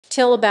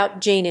TIL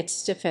about Janet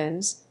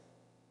Stephens,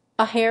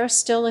 a hair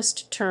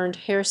stylist turned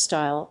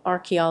hairstyle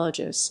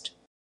archeologist.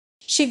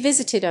 She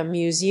visited a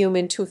museum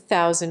in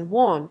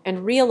 2001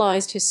 and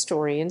realized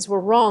historians were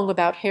wrong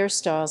about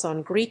hairstyles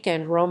on Greek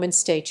and Roman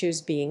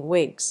statues being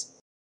wigs.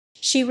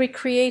 She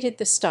recreated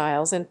the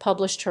styles and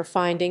published her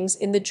findings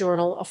in the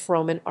Journal of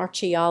Roman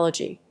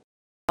Archaeology.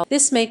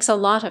 This makes a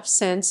lot of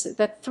sense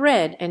that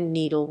thread and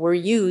needle were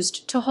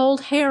used to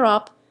hold hair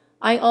up.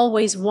 I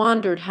always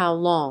wondered how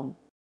long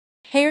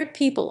haired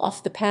people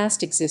of the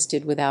past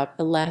existed without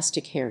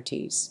elastic hair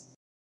tees.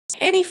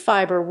 Any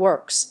fiber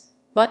works,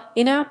 but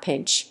in a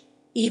pinch,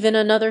 even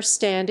another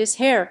stand-is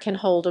hair can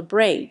hold a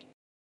braid.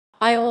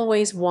 I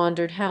always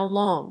wondered how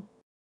long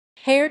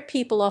haired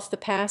people of the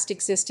past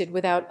existed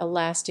without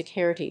elastic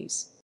hair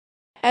tees.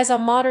 As a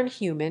modern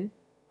human,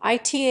 I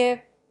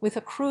tie with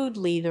a crude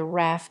leather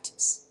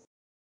rafts,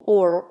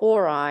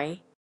 or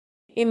I,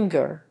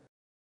 imgur,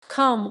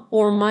 cum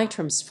or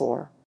mitrums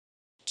for.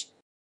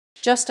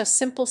 Just a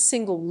simple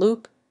single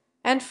loop,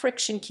 and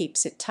friction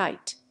keeps it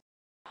tight.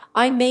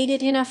 I made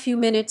it in a few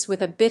minutes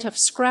with a bit of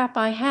scrap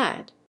I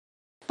had,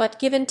 but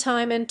given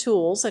time and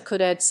tools I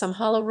could add some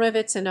hollow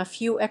rivets and a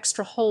few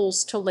extra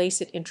holes to lace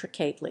it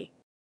intricately.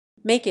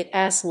 Make it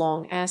as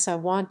long as I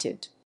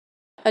wanted.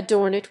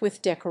 Adorn it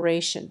with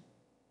decoration.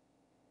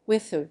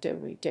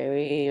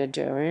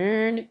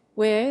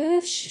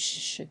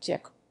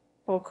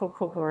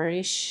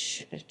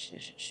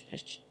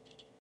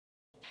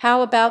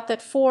 How about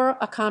that for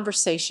a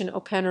conversation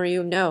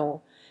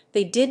opener?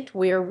 They didn't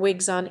wear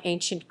wigs on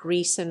ancient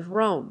Greece and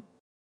Rome.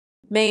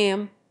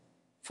 Ma'am,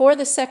 for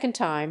the second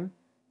time,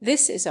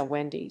 this is a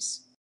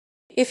Wendy's.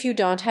 If you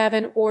don't have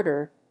an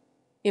order,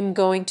 I'm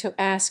going to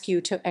ask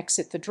you to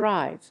exit the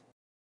drive.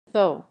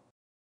 Though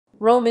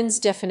Romans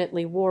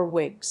definitely wore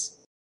wigs.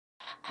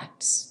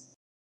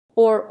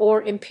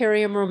 Or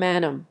Imperium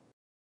Romanum.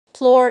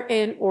 Plor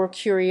in or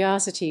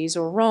curiosities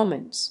or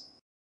Romans.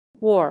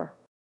 War.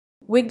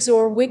 Wigs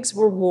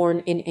were worn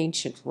in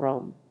ancient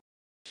Rome.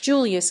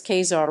 Julius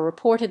Caesar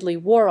reportedly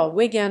wore a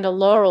wig and a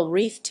laurel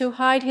wreath to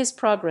hide his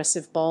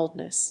progressive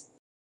baldness.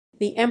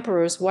 The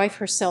emperor's wife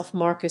herself,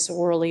 Marcus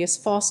Aurelius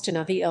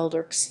Faustina the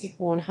Elder,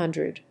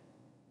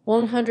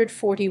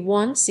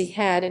 141, she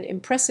had an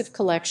impressive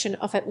collection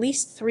of at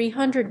least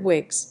 300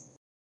 wigs.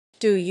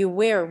 Do you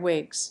wear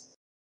wigs?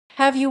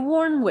 Have you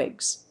worn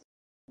wigs?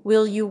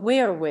 Will you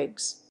wear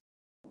wigs?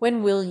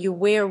 When will you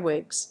wear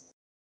wigs?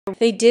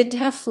 They did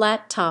have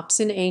flat tops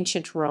in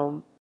ancient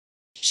Rome.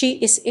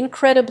 She is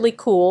incredibly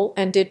cool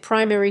and did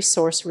primary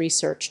source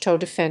research to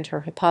defend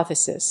her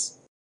hypothesis.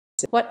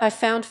 What I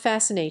found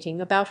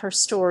fascinating about her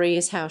story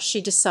is how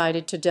she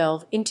decided to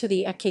delve into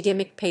the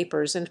academic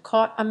papers and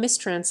caught a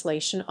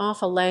mistranslation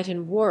of a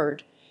Latin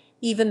word,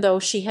 even though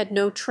she had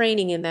no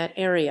training in that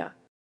area.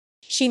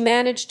 She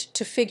managed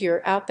to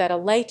figure out that a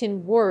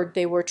Latin word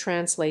they were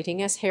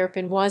translating as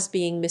hairpin was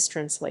being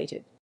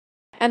mistranslated.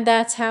 And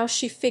that's how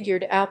she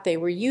figured out they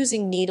were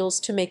using needles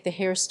to make the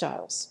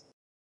hairstyles.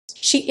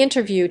 She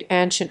interviewed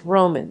ancient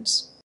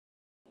Romans.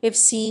 I've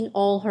seen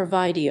all her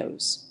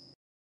videos.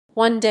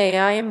 One day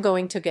I am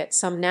going to get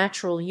some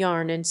natural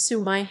yarn and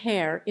sew my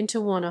hair into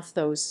one of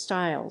those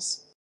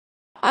styles.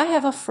 I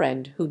have a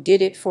friend who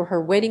did it for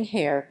her wedding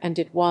hair and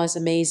it was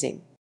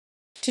amazing.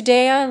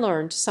 Today I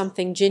learned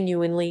something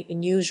genuinely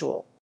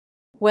unusual.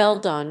 Well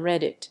done,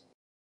 Reddit.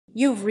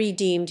 You've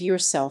redeemed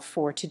yourself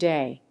for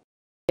today.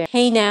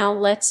 Hey, now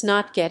let's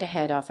not get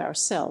ahead of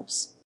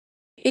ourselves.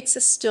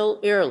 It's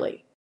still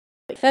early.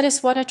 That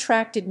is what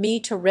attracted me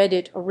to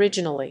Reddit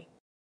originally.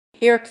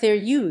 There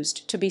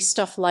used to be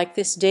stuff like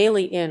this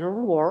daily in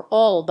or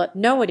all, but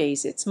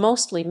nowadays it's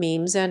mostly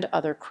memes and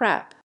other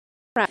crap.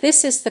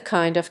 This is the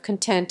kind of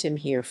content I'm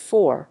here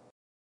for.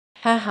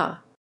 Haha.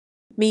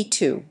 Me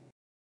too.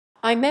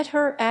 I met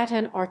her at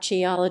an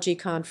archaeology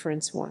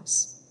conference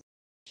once.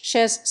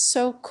 She's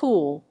so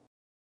cool.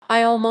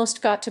 I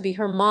almost got to be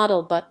her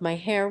model, but my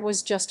hair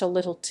was just a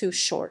little too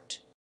short.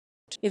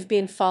 I've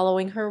been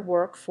following her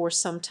work for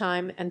some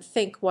time and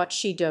think what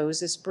she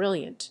does is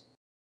brilliant.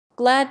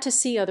 Glad to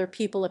see other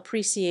people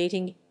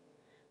appreciating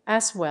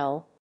as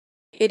well.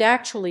 I'd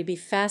actually be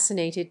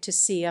fascinated to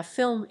see a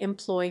film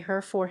employ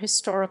her for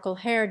historical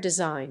hair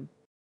design.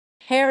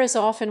 Hair is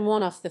often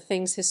one of the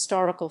things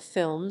historical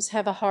films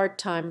have a hard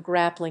time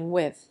grappling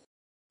with,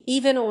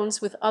 even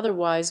ones with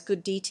otherwise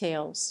good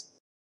details.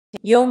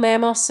 Yo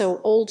mama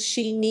so old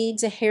she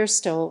needs a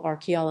hairstyle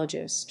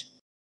archaeologist.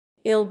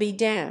 I'll be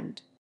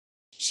damned.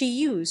 She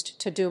used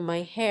to do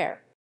my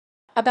hair.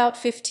 About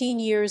 15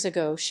 years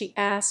ago she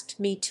asked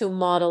me to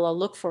model a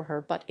look for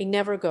her, but I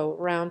never go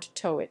round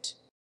to it.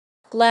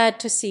 Glad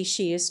to see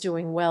she is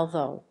doing well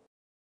though.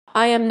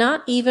 I am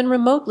not even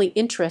remotely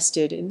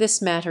interested in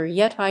this matter,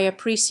 yet I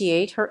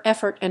appreciate her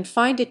effort and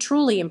find it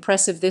truly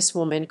impressive this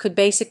woman could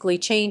basically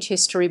change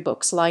history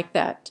books like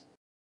that.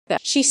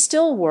 She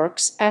still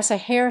works as a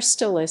hair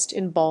stylist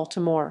in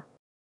Baltimore.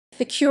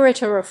 The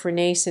curator of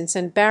Renaissance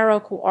and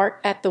Baroque art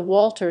at the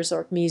Walters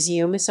Art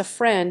Museum is a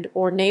friend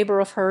or neighbor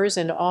of hers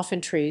and often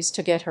tries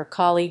to get her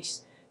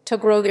colleagues to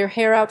grow their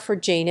hair out for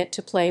Janet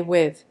to play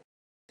with.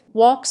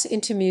 Walks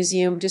into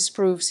museum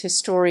disproves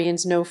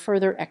historians no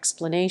further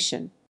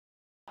explanation.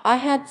 I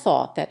had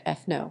thought that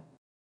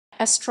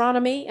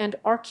astronomy and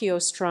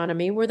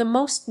archaeoastronomy were the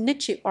most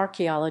niche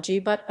archaeology,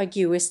 but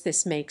aguis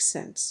this makes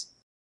sense.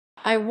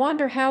 I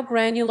wonder how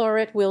granular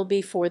it will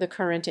be for the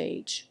current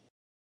age.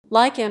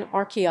 Like an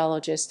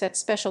archaeologist that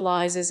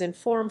specializes in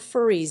forum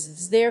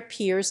furries, their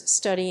peers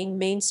studying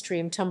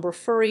mainstream timber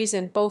furries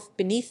and both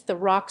beneath the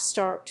rock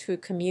star to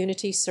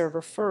community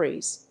server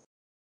furries.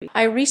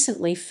 I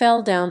recently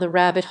fell down the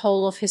rabbit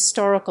hole of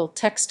historical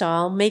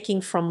textile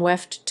making from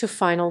weft to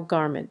final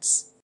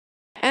garments.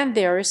 And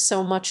there is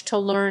so much to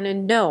learn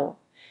and know,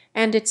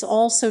 and it's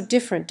all so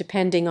different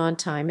depending on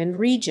time and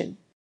region.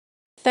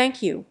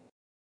 Thank you.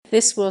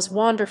 This was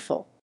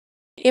wonderful.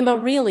 I'm a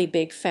really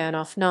big fan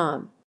of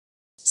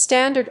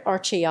non-standard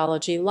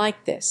archaeology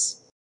like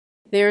this.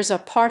 There's a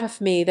part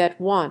of me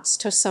that wants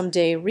to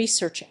someday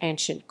research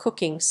ancient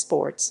cooking,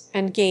 sports,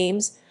 and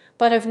games,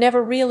 but I've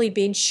never really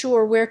been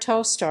sure where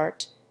to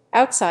start,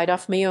 outside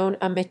of my own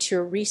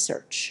amateur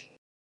research.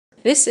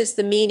 This is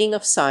the meaning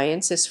of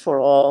Science is for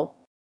All.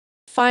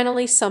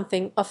 Finally,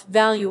 something of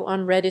value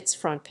on Reddit's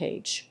front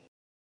page.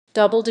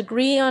 Double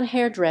degree on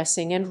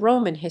hairdressing and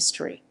Roman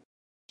history.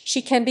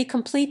 She can be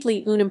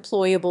completely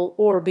unemployable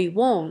or be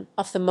one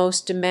of the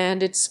most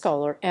demanded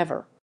scholar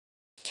ever.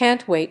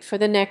 Can't wait for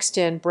the next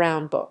Dan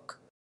Brown book.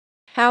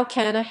 How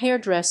can a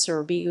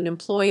hairdresser be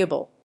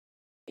unemployable?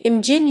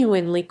 I'm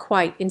genuinely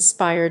quite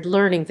inspired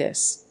learning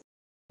this.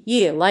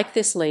 Yeah, like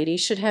this lady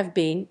should have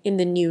been in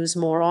the news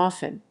more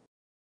often.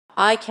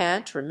 I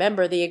can't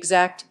remember the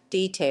exact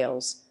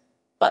details,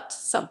 but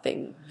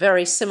something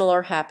very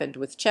similar happened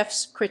with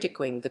chefs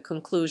critiquing the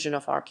conclusion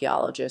of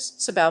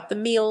archaeologists about the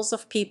meals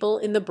of people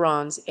in the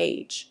Bronze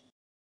Age.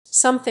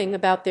 Something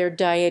about their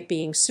diet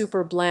being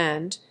super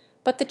bland,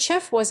 but the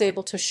chef was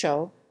able to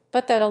show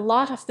that a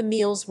lot of the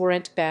meals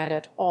weren't bad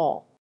at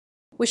all.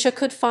 Wish I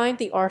could find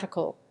the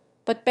article,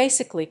 but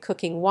basically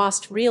cooking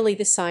wasn't really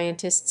the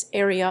scientists'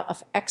 area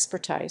of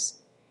expertise,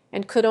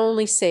 and could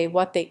only say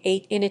what they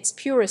ate in its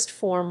purest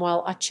form,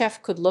 while a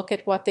chef could look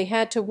at what they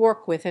had to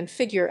work with and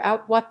figure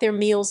out what their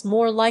meals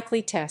more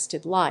likely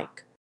tasted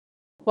like.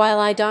 While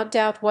I don't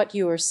doubt what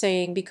you are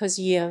saying, because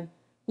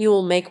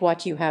you'll make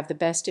what you have the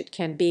best it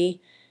can be,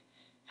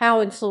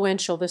 how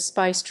influential the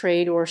spice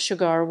trade or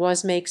sugar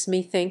was makes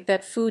me think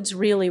that foods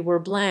really were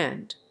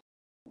bland.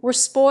 We're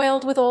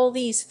spoiled with all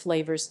these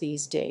flavors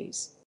these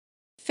days.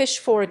 Fish,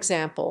 for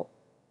example,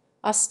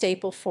 a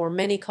staple for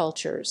many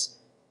cultures,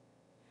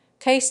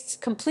 tastes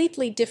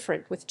completely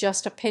different with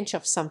just a pinch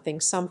of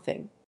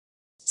something.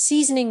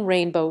 Seasoning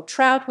rainbow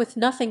trout with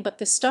nothing but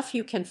the stuff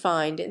you can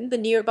find in the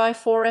nearby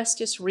forest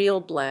is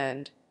real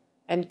bland,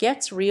 and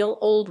gets real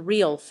old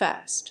real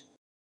fast.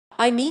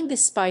 I mean, the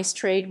spice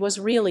trade was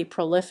really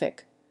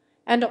prolific,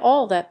 and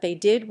all that they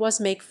did was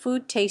make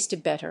food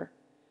taste better,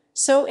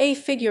 so I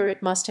figure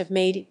it must have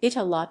made it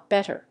a lot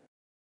better.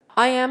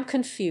 I am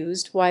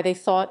confused why they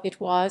thought it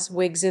was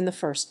wigs in the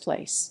first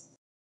place.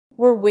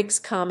 Were wigs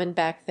common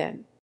back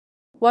then?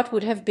 What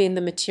would have been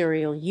the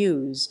material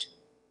used?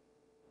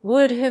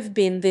 Would have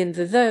been then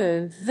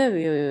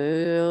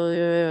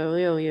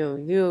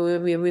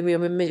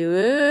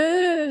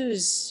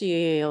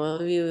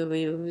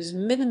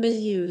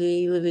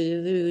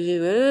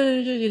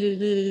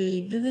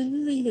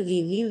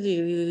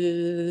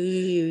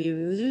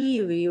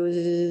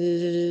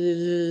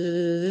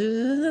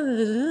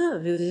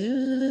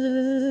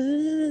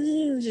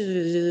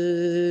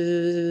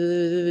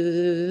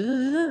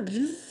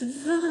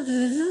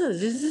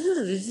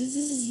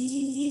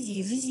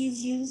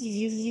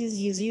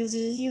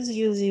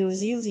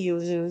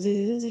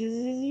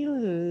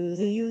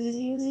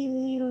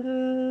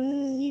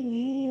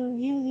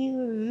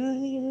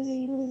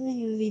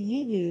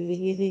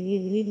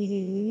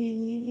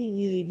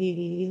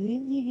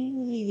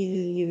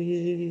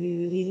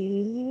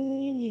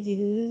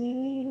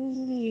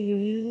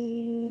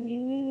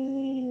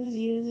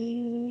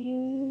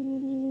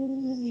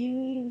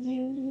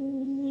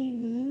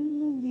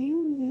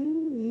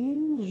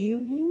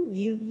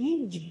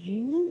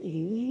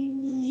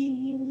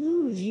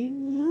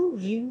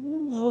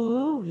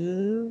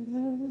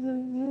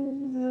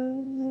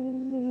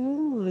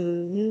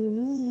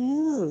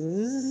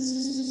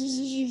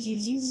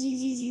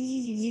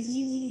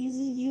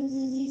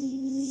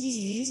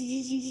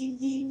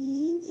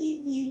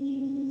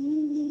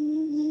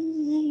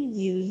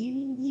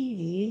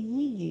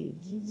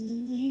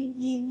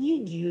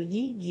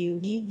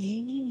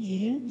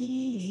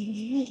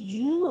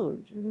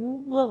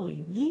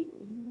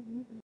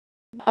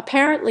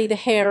Apparently the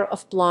hair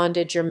of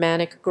blonde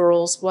Germanic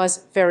girls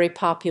was very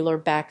popular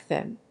back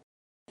then.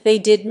 They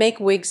did make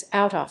wigs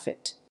out of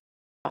it.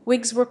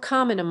 Wigs were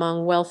common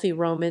among wealthy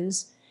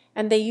Romans,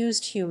 and they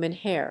used human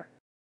hair.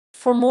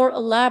 For more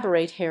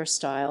elaborate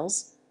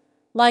hairstyles,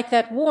 like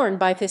that worn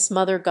by this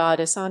mother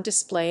goddess on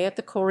display at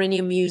the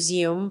Corinium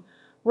Museum,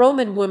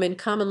 Roman women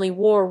commonly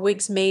wore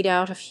wigs made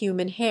out of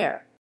human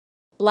hair.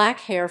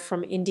 Black hair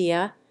from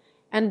India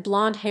and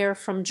blonde hair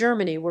from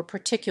Germany were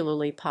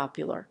particularly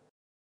popular.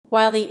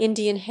 While the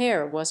Indian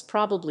hair was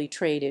probably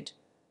traded,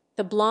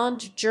 the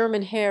blonde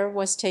German hair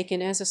was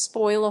taken as a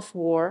spoil of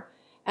war,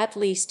 at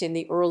least in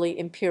the early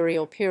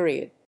imperial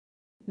period.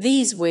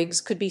 These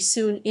wigs could be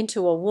sewn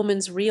into a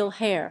woman's real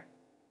hair,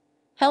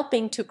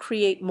 helping to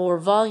create more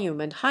volume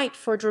and height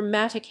for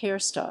dramatic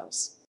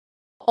hairstyles.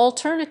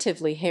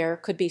 Alternatively, hair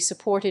could be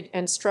supported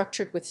and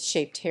structured with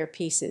shaped hair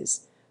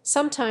pieces,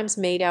 sometimes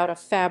made out of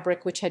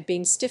fabric which had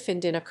been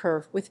stiffened in a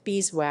curve with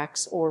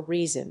beeswax or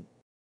resin.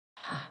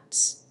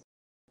 Hats.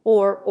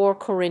 Or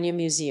Corinna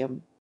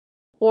Museum.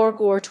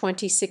 Or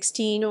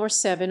 2016 or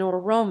 7 or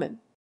Roman.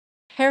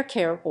 Hair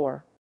care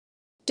or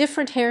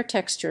different hair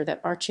texture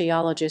that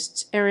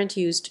archaeologists aren't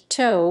used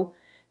to,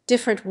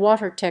 different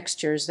water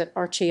textures that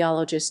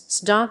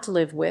archaeologists don't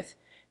live with,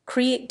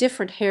 create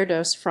different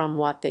hairdos from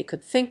what they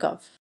could think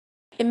of.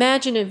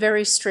 Imagine a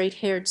very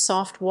straight-haired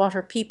soft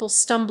water people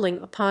stumbling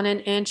upon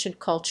an ancient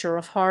culture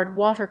of hard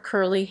water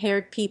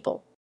curly-haired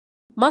people.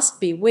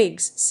 Must be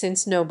wigs,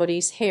 since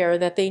nobody's hair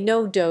that they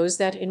know does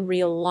that in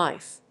real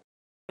life.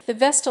 The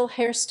Vestal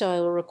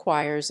hairstyle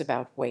requires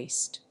about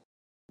waist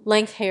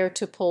length hair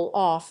to pull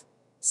off,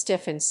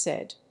 Stephens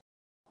said.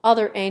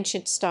 Other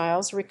ancient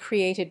styles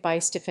recreated by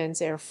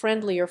Stephens are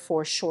friendlier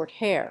for short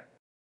hair.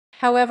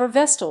 However,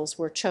 Vestals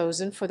were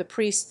chosen for the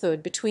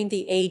priesthood between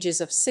the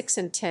ages of 6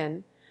 and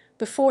 10,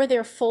 before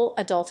their full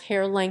adult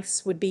hair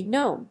lengths would be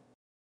known.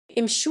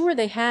 I'm sure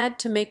they had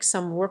to make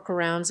some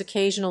workarounds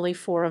occasionally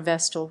for a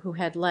Vestal who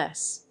had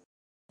less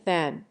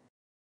than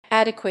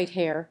adequate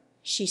hair,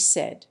 she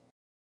said.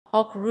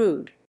 Auch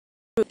rude.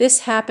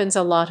 This happens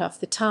a lot of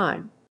the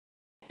time.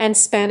 And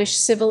Spanish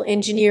civil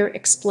engineer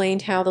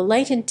explained how the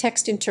latent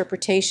text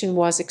interpretation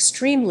was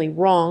extremely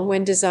wrong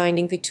when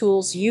designing the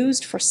tools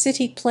used for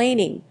city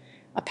planing.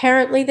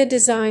 Apparently the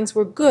designs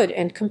were good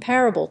and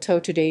comparable to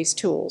today's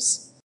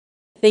tools.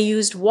 They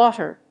used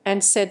water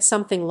and said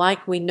something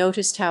like, "We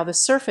noticed how the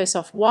surface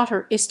of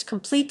water is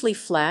completely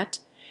flat.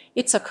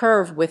 It's a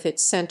curve with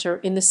its center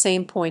in the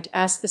same point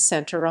as the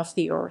center of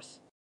the earth."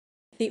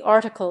 The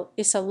article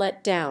is a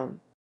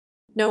letdown.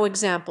 No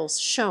examples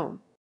shown.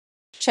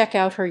 Check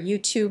out her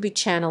YouTube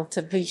channel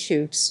to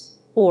reshoots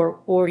or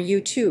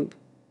YouTube.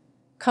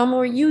 Come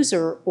or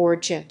user or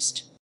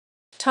just.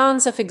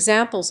 Tons of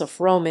examples of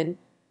Roman,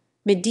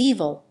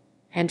 medieval,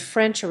 and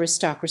French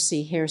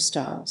aristocracy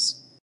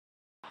hairstyles.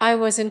 I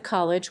was in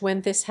college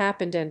when this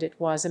happened and it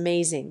was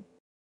amazing.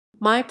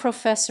 My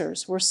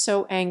professors were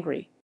so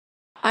angry.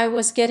 I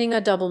was getting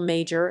a double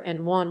major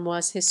and one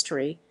was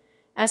history,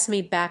 as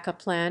my backup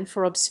plan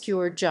for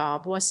obscure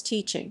job was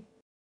teaching.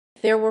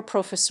 There were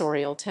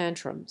professorial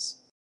tantrums.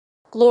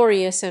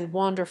 Glorious and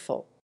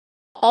wonderful.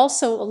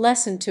 Also a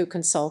lesson to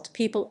consult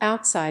people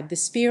outside the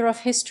sphere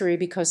of history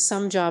because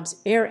some jobs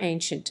are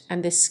ancient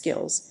and the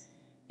skills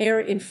are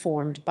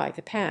informed by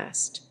the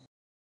past.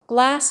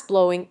 Glass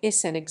blowing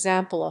is an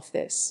example of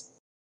this.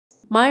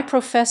 My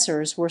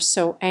professors were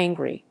so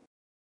angry.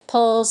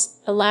 Pulls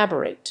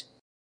elaborate.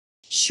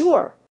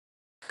 Sure.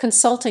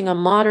 Consulting a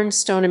modern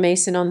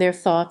stonemason on their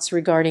thoughts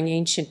regarding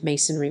ancient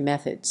masonry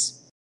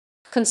methods.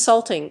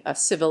 Consulting a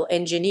civil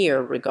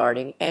engineer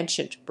regarding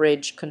ancient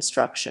bridge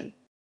construction.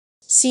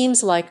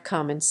 Seems like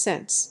common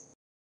sense.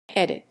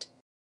 Edit.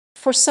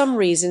 For some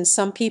reason,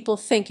 some people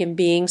think I'm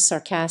being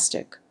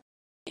sarcastic.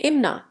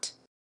 I'm not.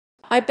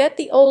 I bet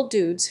the old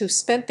dudes who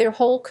spent their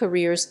whole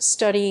careers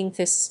studying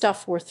this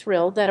stuff were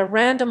thrilled that a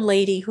random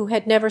lady who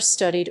had never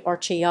studied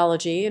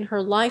archaeology in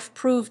her life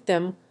proved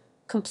them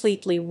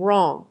completely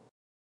wrong.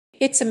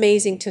 It's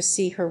amazing to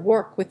see her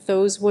work with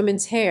those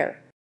women's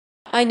hair.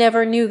 I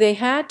never knew they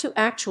had to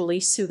actually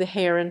sew the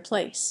hair in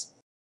place.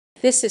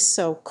 This is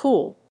so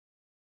cool.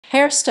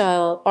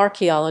 Hairstyle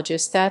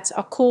archeologist, that's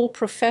a cool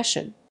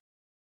profession.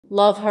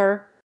 Love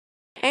her.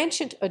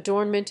 Ancient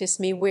adornment is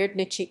me weird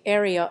niche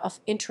area of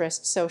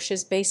interest, so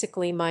she's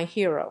basically my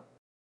hero.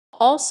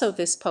 Also,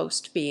 this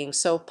post being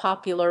so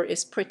popular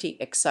is pretty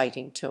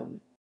exciting to me.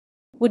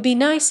 Would be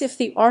nice if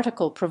the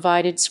article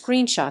provided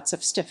screenshots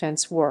of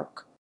Stephens'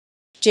 work.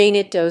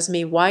 Janet does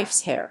me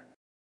wife's hair.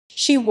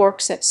 She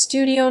works at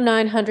Studio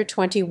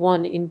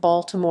 921 in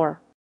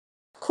Baltimore.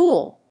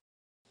 Cool.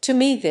 To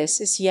me, this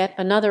is yet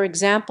another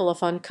example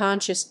of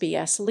unconscious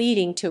BS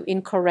leading to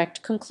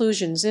incorrect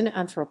conclusions in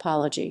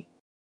anthropology.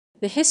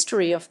 The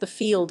history of the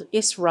field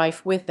is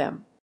rife with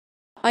them.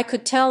 I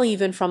could tell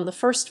even from the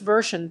first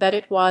version that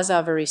it was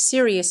a very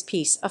serious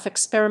piece of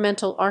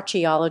experimental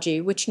archaeology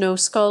which no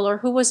scholar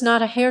who was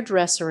not a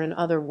hairdresser, in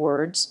other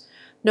words,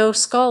 no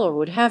scholar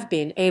would have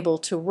been able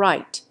to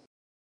write.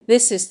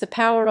 This is the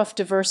power of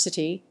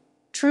diversity,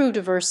 true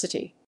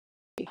diversity.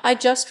 I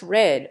just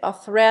read a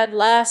thread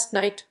last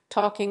night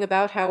talking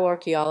about how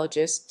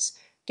archaeologists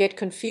get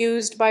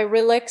confused by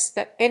relics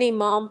that any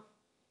mom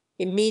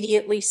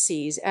immediately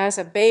sees as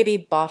a baby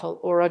bottle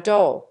or a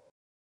doll.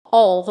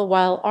 All the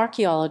while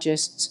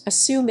archaeologists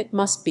assume it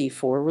must be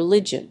for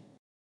religion.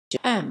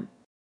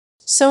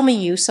 So my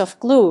use of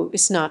glue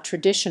is not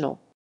traditional,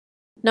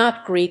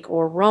 not Greek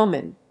or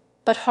Roman.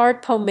 but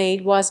hard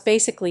pomade was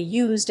basically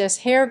used as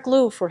hair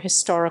glue for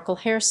historical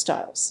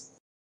hairstyles.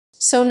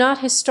 So not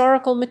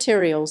historical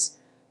materials,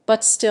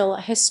 but still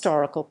a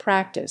historical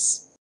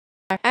practice.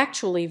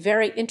 Actually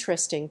very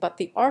interesting, but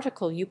the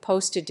article you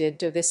posted did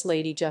to this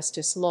lady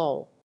justice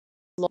lol.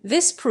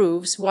 This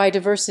proves why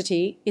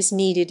diversity is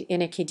needed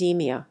in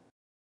academia.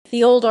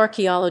 The old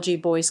archaeology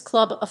boys'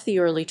 club of the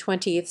early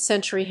 20th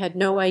century had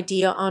no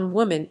idea on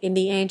women in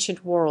the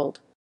ancient world,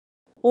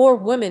 or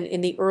women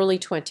in the early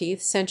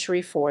 20th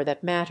century for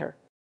that matter,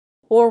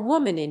 or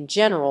women in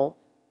general,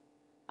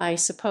 I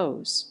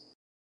suppose.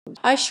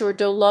 I sure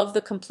do love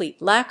the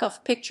complete lack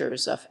of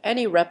pictures of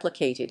any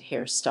replicated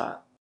hairstyle.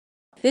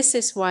 This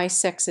is why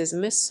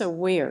sexism is so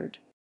weird.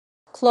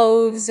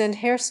 Clothes and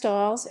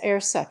hairstyles are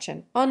such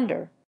an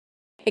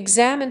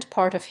under-examined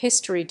part of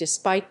history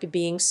despite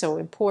being so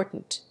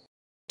important.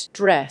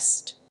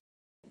 Dressed.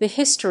 The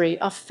history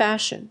of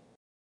fashion.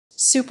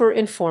 Super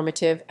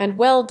informative and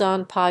well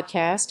done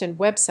podcast and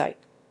website,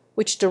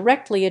 which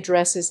directly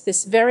addresses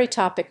this very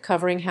topic,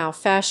 covering how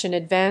fashion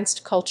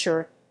advanced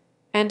culture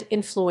and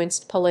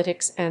influenced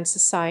politics and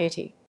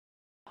society.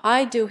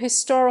 I do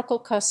historical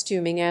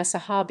costuming as a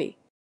hobby.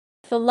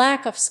 The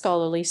lack of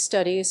scholarly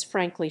study is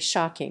frankly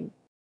shocking.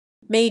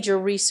 Major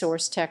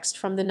resource text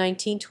from the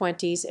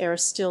 1920s are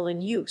still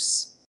in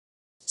use.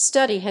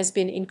 Study has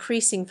been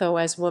increasing though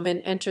as women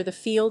enter the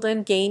field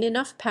and gain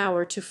enough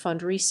power to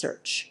fund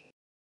research.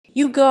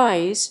 You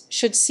guys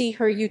should see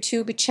her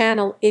YouTube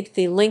channel. It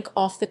the link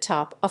off the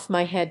top of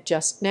my head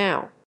just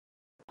now.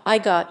 I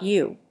got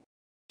you.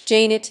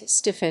 Janet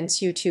Stephens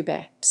YouTube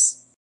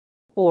X.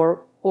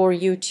 Or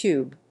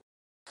YouTube.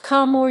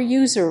 Com or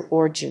user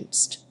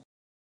urgent.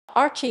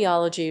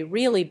 Archaeology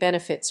really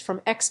benefits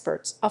from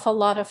experts of a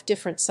lot of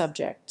different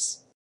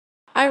subjects.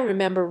 I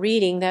remember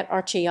reading that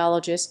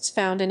archaeologists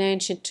found an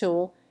ancient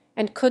tool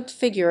and could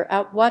figure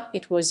out what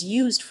it was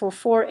used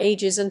for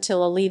ages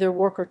until a leather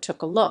worker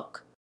took a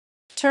look.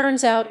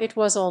 Turns out it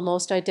was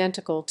almost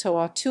identical to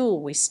a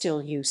tool we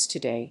still use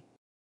today.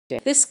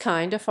 This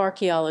kind of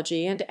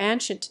archaeology and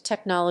ancient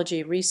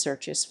technology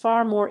research is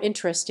far more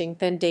interesting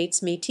than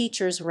dates me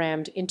teachers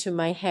rammed into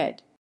my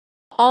head.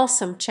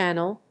 Awesome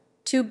channel.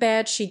 Too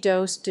bad she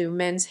does do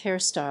men's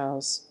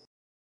hairstyles.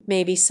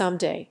 Maybe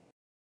someday.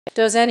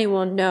 Does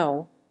anyone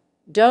know?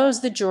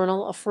 Does the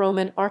Journal of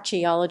Roman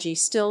Archaeology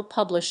still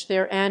publish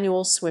their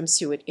annual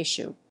swimsuit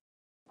issue?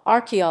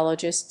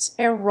 Archaeologists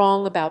are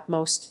wrong about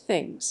most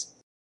things.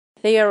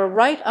 They are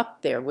right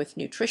up there with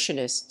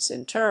nutritionists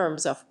in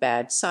terms of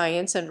bad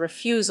science and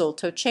refusal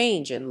to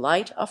change in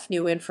light of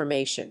new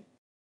information.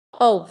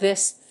 Oh,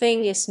 this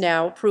thing is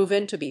now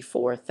proven to be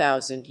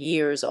 4,000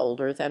 years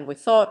older than we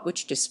thought,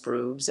 which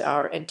disproves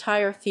our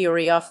entire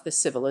theory of the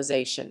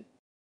civilization.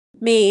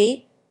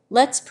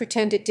 Let's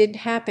pretend it didn't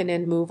happen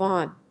and move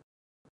on.